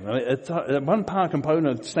venom. One part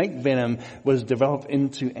component of snake venom was developed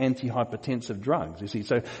into antihypertensive drugs, you see.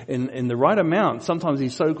 So in the right amount, sometimes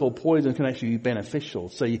these so-called poisons can actually be beneficial.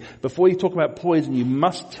 So before you talk about poison, you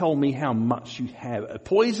must tell me how much you have. A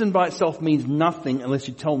poison by itself means nothing unless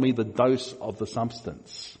you tell me the dose of the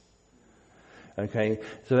substance. Okay,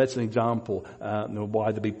 so that's an example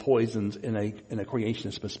why there be poisons in a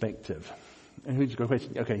creationist perspective. And who's got a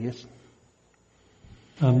question? Okay, yes.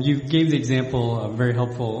 You gave the example, very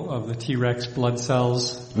helpful, of the T-Rex blood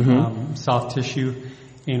cells, soft tissue,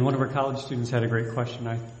 and one of our college students had a great question.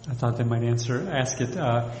 I thought they might ask it.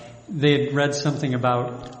 They had read something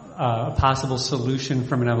about a possible solution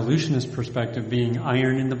from an evolutionist perspective being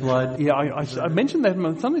iron in the blood. Yeah, I mentioned that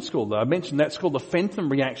in Sunday school, though. I mentioned that's called the Fenton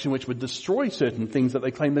reaction, which would destroy certain things that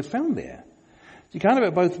they claim they found there. You can't have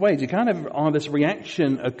it both ways. You can't have this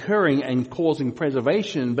reaction occurring and causing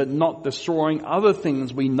preservation, but not destroying other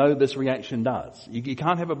things we know this reaction does. You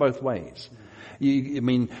can't have it both ways.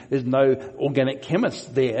 There's no organic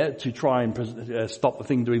chemist there to try and stop the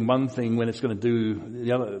thing doing one thing when it's going to do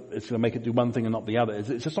the other. It's going to make it do one thing and not the other.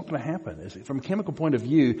 It's just not going to happen. From a chemical point of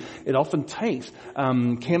view, it often takes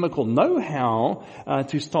chemical know-how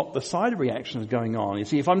to stop the side reactions going on. You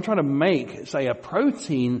see, if I'm trying to make, say, a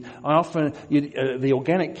protein, the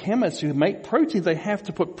organic chemists who make proteins, they have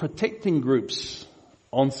to put protecting groups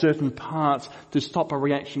on certain parts to stop a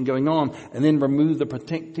reaction going on, and then remove the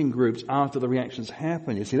protecting groups after the reactions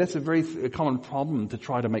happen. You see, that's a very common problem to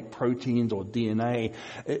try to make proteins or DNA,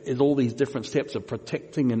 is all these different steps of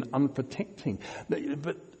protecting and unprotecting.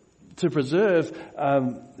 But to preserve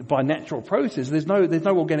by natural process, there's no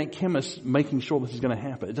organic chemist making sure this is going to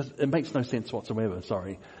happen. It makes no sense whatsoever,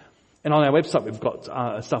 sorry. And on our website we've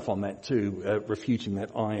got stuff on that too, refuting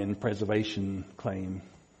that iron preservation claim.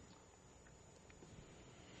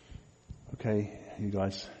 Okay, you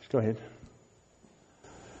guys, go ahead.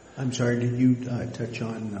 I'm sorry, did you touch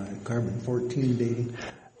on carbon-14 dating?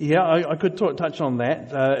 Yeah, I could touch on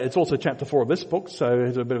that. It's also chapter 4 of this book, so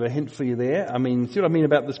there's a bit of a hint for you there. See what I mean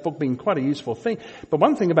about this book being quite a useful thing. But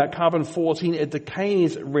one thing about carbon-14, it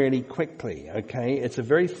decays really quickly, okay? It's a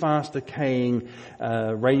very fast decaying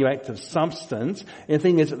radioactive substance. And the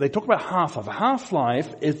thing is that they talk about half-life.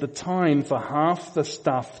 Half-life is the time for half the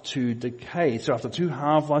stuff to decay. So after 2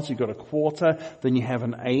 half-lives, you've got a quarter, then you have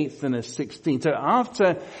an eighth and a 16th. So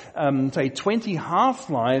after, say, 20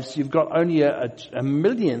 half-lives, you've got only a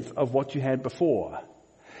millionth of what you had before.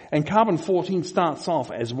 And carbon-14 starts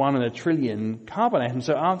off as 1 in a trillion carbon atoms.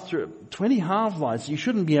 So after 20 half-lives, you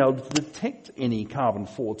shouldn't be able to detect any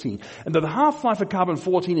carbon-14. And the half-life of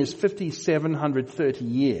carbon-14 is 5,730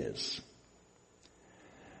 years.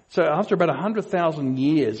 So after about 100,000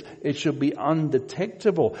 years, it should be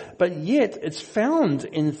undetectable. But yet, it's found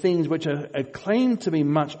in things which are claimed to be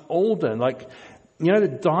much older. Like,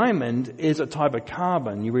 the diamond is a type of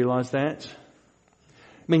carbon. You realize that?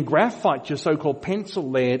 I mean, graphite, your so-called pencil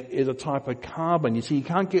lead, is a type of carbon. You see, you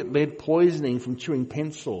can't get lead poisoning from chewing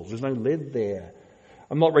pencils. There's no lead there.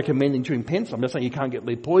 I'm not recommending chewing pencil. I'm just saying you can't get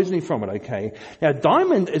lead poisoning from it, okay? Now,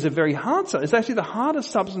 diamond is a very hard substance. It's actually the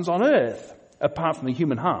hardest substance on earth, apart from the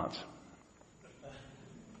human heart.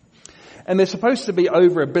 And they're supposed to be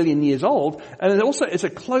over 1 billion years old. And it's a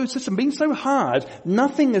closed system. Being so hard,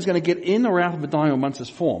 nothing is going to get in or out of a diamond once it's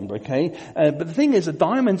formed, okay? But the thing is, the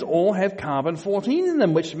diamonds all have carbon-14 in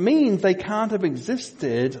them, which means they can't have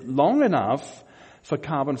existed long enough for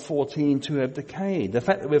carbon-14 to have decayed. The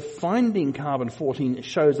fact that we're finding carbon-14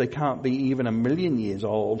 shows they can't be even 1 million years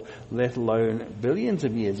old, let alone billions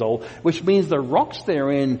of years old, which means the rocks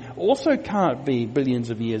they're in also can't be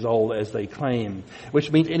billions of years old as they claim,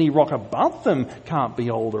 which means any rock above them can't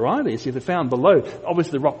be older either. See, if they're found below,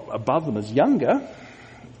 obviously the rock above them is younger,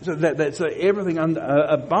 so so everything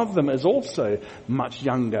above them is also much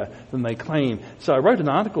younger than they claim. So I wrote an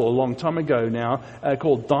article a long time ago now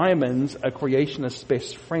called Diamonds, a Creationist's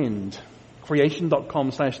Best Friend.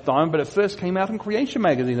 Creation.com/diamond, but it first came out in Creation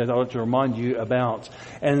magazine, that I want to remind you about.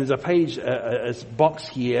 And there's a page, a box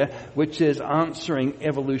here, which is answering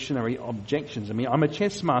evolutionary objections. I mean, I'm a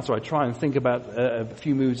chess master. I try and think about a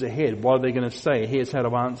few moves ahead. What are they going to say? Here's how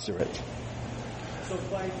to answer it. So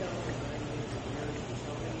 5,000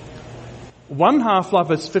 one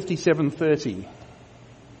half-life is 5730.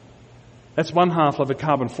 That's one half-life of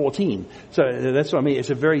carbon-14. So that's what I mean. It's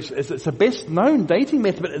the best known dating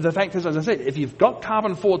method. But the fact is, as I said, if you've got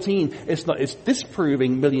carbon-14, it's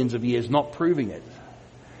disproving millions of years, not proving it.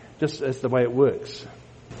 Just as the way it works.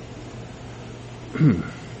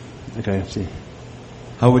 Okay, let's see.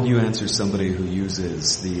 How would you answer somebody who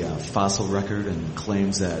uses the fossil record and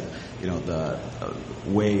claims that, the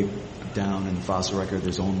way down in the fossil record,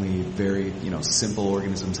 there's only very, simple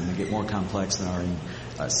organisms, and they get more complex than are in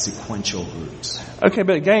sequential groups? Okay,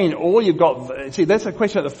 but again, all you've got, that's a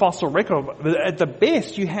question of the fossil record. At the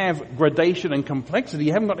best, you have gradation and complexity.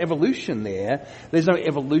 You haven't got evolution there. There's no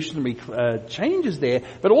evolutionary changes there.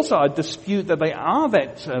 But also, I dispute that they are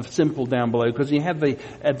that simple down below, because you have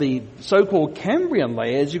the so-called Cambrian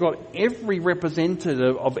layers. You've got every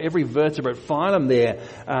representative of every vertebrate phylum there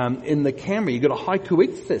in the Cambrian. You've got a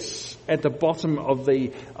Hycoichthys at the bottom of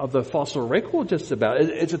the fossil record, just about.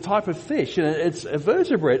 It's a type of fish, and it's a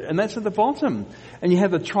vertebrate, and that's at the bottom. And you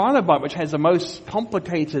have the trilobite, which has the most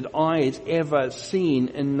complicated eyes ever seen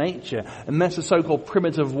in nature. And that's the so-called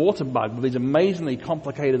primitive water bug with these amazingly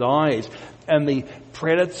complicated eyes. And the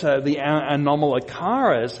predator, the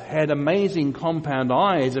Anomalocaris, had amazing compound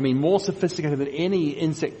eyes. I mean, more sophisticated than any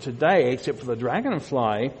insect today, except for the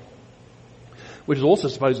dragonfly, which is also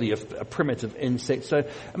supposedly a primitive insect. So,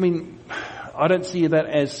 I mean, I don't see that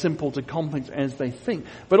as simple to complex as they think.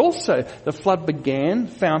 But also, the flood began,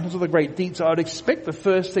 fountains of the great deep. So I would expect the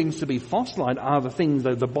first things to be fossilized are the things,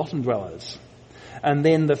 the bottom dwellers. And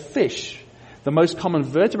then the fish. The most common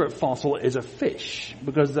vertebrate fossil is a fish,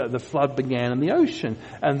 because the flood began in the ocean.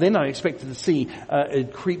 And then I expected to see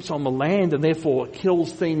it creeps on the land, and therefore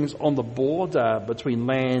kills things on the border between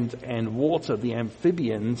land and water, the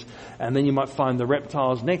amphibians. And then you might find the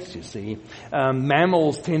reptiles next, you see.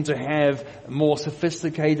 Mammals tend to have more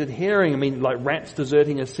sophisticated hearing. I mean, like rats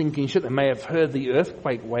deserting a sinking ship, they may have heard the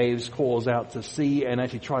earthquake waves calls out to sea and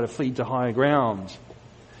actually try to flee to higher ground.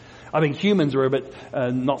 I think humans are a bit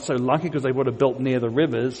not so lucky, because they would have built near the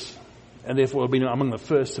rivers, and therefore have been among the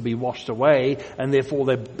first to be washed away, and therefore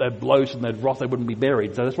they'd bloat and they'd rot, they wouldn't be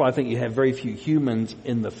buried. So that's why I think you have very few humans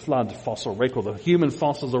in the flood fossil record. The human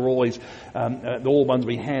fossils are always, all ones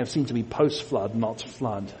we have seem to be post-flood, not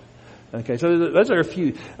flood. Okay, so those are a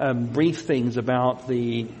few brief things about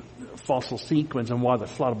the fossil sequence and why the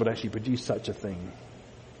flood would actually produce such a thing.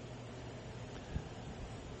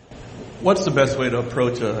 What's the best way to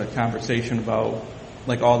approach a conversation about,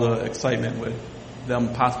 like, all the excitement with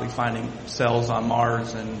them possibly finding cells on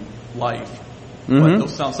Mars and life? Mm-hmm. But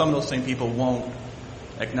some of those same people won't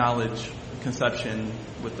acknowledge conception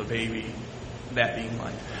with the baby, that being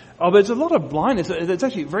life. Oh, there's a lot of blindness. It's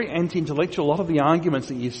actually very anti-intellectual. A lot of the arguments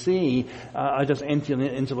that you see are just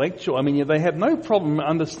anti-intellectual. I mean, they have no problem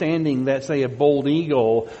understanding that, say, a bald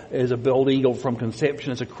eagle is a bald eagle from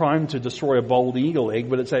conception. It's a crime to destroy a bald eagle egg,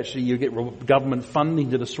 but it's actually, you get government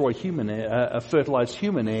funding to destroy a fertilized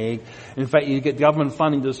human egg. In fact, you get government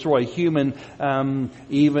funding to destroy a human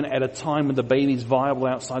even at a time when the baby's viable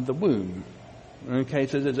outside the womb. Okay,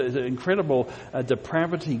 so there's an incredible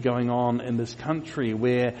depravity going on in this country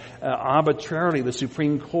where arbitrarily the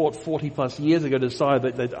Supreme Court 40 plus years ago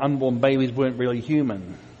decided that unborn babies weren't really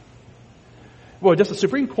human. Well, just the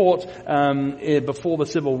Supreme Court before the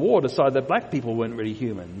Civil War decided that black people weren't really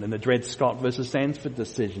human. In the Dred Scott versus Stanford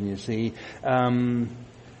decision, you see.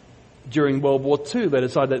 During World War II, they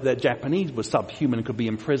decided that Japanese were subhuman and could be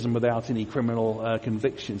imprisoned without any criminal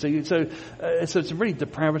conviction. So it's really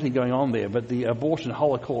depravity going on there. But the abortion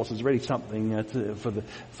holocaust is really something that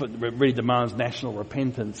really demands national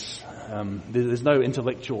repentance. There's no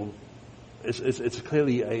intellectual. It's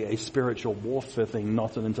clearly a spiritual warfare thing,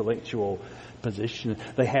 not an intellectual position.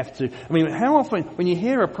 They have to. I mean, how often when you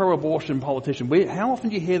hear a pro-abortion politician, how often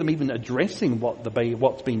do you hear them even addressing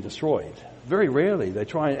what's being destroyed? Very rarely. They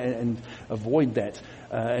try and avoid that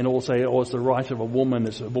and all say, oh, it's the right of a woman,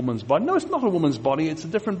 it's a woman's body. No, it's not a woman's body, it's a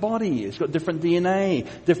different body. It's got different DNA,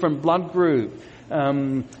 different blood group.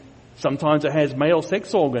 Sometimes it has male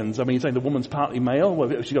sex organs. I mean, you say the woman's partly male.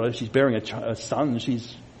 Well, if she's bearing a son,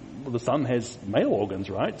 the son has male organs,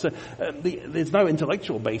 right? So there's no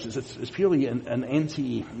intellectual basis. It's purely an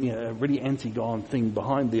really anti-God thing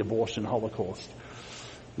behind the abortion holocaust.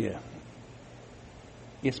 Yeah.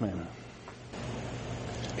 Yes, ma'am.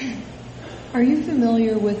 Are you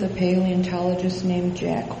familiar with a paleontologist named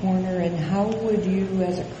Jack Horner, and how would you,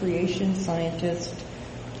 as a creation scientist,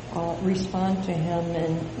 respond to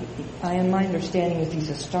him? And my understanding is he's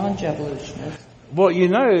a staunch evolutionist. Well,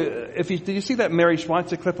 did you see that Mary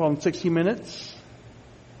Schweitzer clip on 60 Minutes?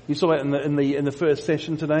 You saw that in the first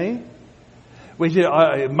session today, where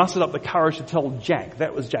I mustered up the courage to tell Jack.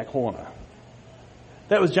 That was Jack Horner.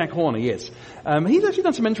 That was Jack Horner, yes. He's actually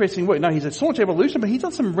done some interesting work. Now, he's a staunch evolutionist, but he's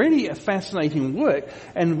done some really fascinating work.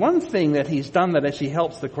 And one thing that he's done that actually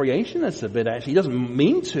helps the creationists a bit, actually, he doesn't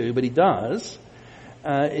mean to, but he does,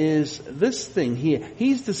 is this thing here.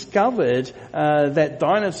 He's discovered that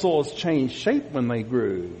dinosaurs changed shape when they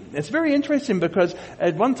grew. It's very interesting because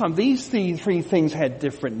at one time these three things had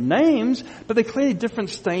different names, but they're clearly different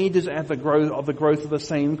stages of the growth of the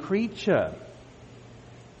same creature.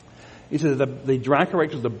 He said the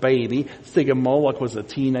Dracorex was a baby, Stygimoloch was a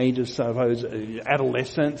teenager, suppose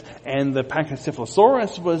adolescent, and the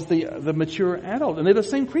Pachycephalosaurus was the mature adult, and they're the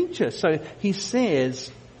same creature. So he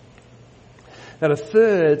says that a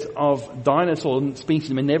third of dinosaur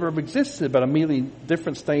species may never have existed, but are merely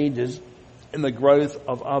different stages in the growth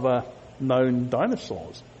of other known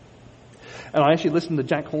dinosaurs. And I actually listened to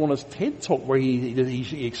Jack Horner's TED Talk where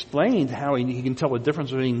he explained how he can tell the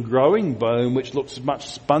difference between growing bone, which looks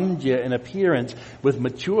much spongier in appearance, with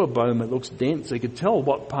mature bone that looks dense. So he could tell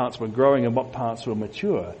what parts were growing and what parts were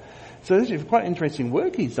mature. So this is quite interesting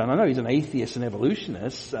work he's done. I know he's an atheist and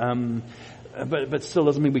evolutionist, but still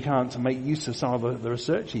doesn't mean we can't make use of some of the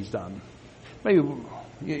research he's done.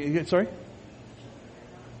 Maybe, sorry?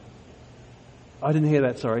 I didn't hear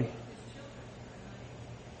that, sorry.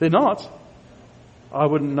 They're not? I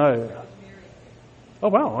wouldn't know. Oh,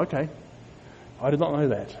 wow, okay. I did not know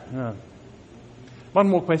that. No. One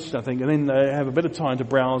more question, I think, and then have a bit of time to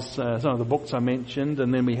browse some of the books I mentioned,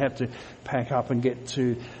 and then we have to pack up and get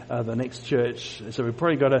to the next church. So we've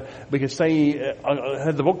probably we could stay, I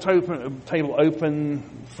had the book table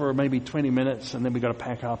open for maybe 20 minutes, and then we've got to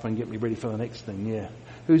pack up and get me ready for the next thing, yeah.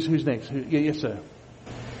 Who's next? Yes, sir.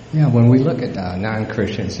 Yeah, when we look at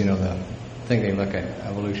non-Christians, the thing they look at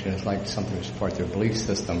evolution is like something to support their belief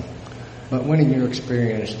system. But what in your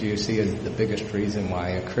experience do you see as the biggest reason why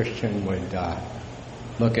a Christian would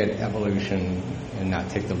look at evolution and not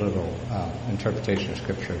take the literal interpretation of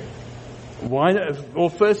Scripture? Why? Well,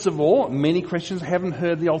 first of all, many Christians haven't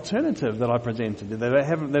heard the alternative that I presented.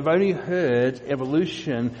 They've only heard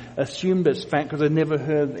evolution, assumed it's fact because they've never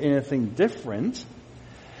heard anything different.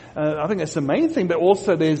 I think that's the main thing, but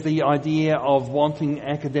also there's the idea of wanting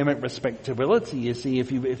academic respectability. You see,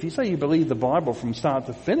 if you say you believe the Bible from start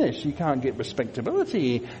to finish, you can't get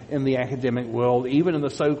respectability in the academic world, even in the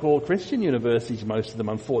so-called Christian universities, most of them,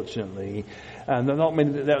 unfortunately. And there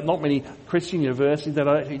are not many Christian universities that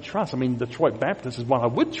I actually trust. I mean, Detroit Baptist is one I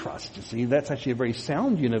would trust, you see. That's actually a very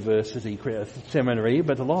sound university, seminary,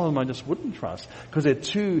 but a lot of them I just wouldn't trust because they're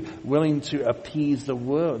too willing to appease the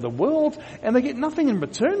world, and they get nothing in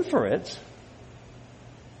return for it.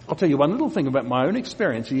 I'll tell you one little thing about my own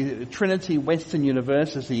experience. Trinity Western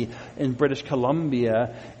University in British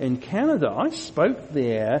Columbia in Canada. I spoke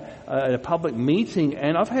there at a public meeting,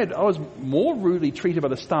 and I was more rudely treated by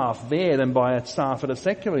the staff there than by a staff at a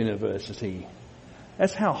secular university.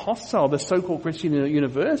 That's how hostile the so-called Christian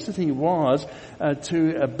university was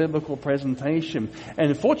to a biblical presentation. And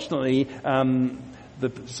unfortunately, the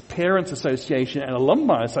Parents Association and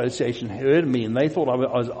Alumni Association heard me, and they thought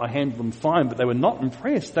I handled them fine, but they were not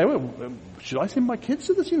impressed. They were, should I send my kids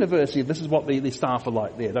to this university if this is what the staff are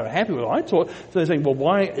like there? They were happy with what I taught, so they're saying, well,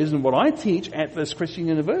 why isn't what I teach at this Christian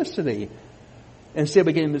university? Instead,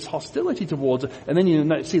 we're getting this hostility towards it. And then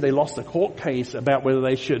you see they lost a court case about whether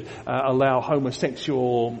they should allow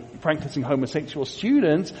practicing homosexual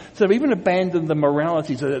students. So they've even abandoned the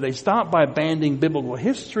morality. So that they start by abandoning biblical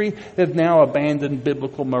history. They've now abandoned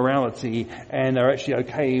biblical morality and are actually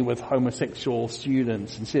okay with homosexual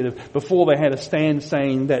students. Instead of, before they had a stand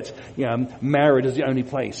saying that, marriage is the only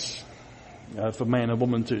place for man and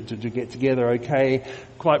woman to get together, okay,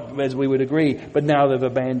 quite as we would agree. But now they've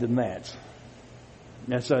abandoned that.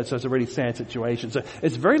 So it's a really sad situation. So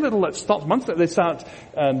it's very little that stops. Once they start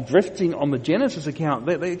drifting on the Genesis account,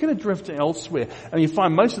 they're going to drift elsewhere. And you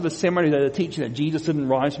find most of the seminary that are teaching that Jesus didn't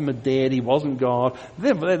rise from the dead, he wasn't God.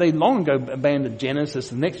 They long ago abandoned Genesis.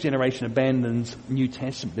 The next generation abandons New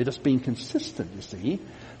Testament. They're just being consistent, you see.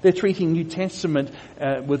 They're treating New Testament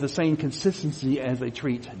with the same consistency as they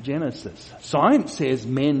treat Genesis. Science says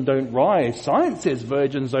men don't rise. Science says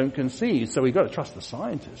virgins don't conceive. So we've got to trust the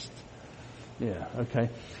scientists. Yeah, okay.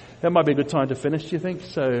 That might be a good time to finish, do you think?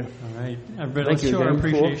 So, all right. Everybody, let's show our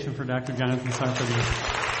appreciation for Dr. Jonathan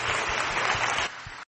Sarfati.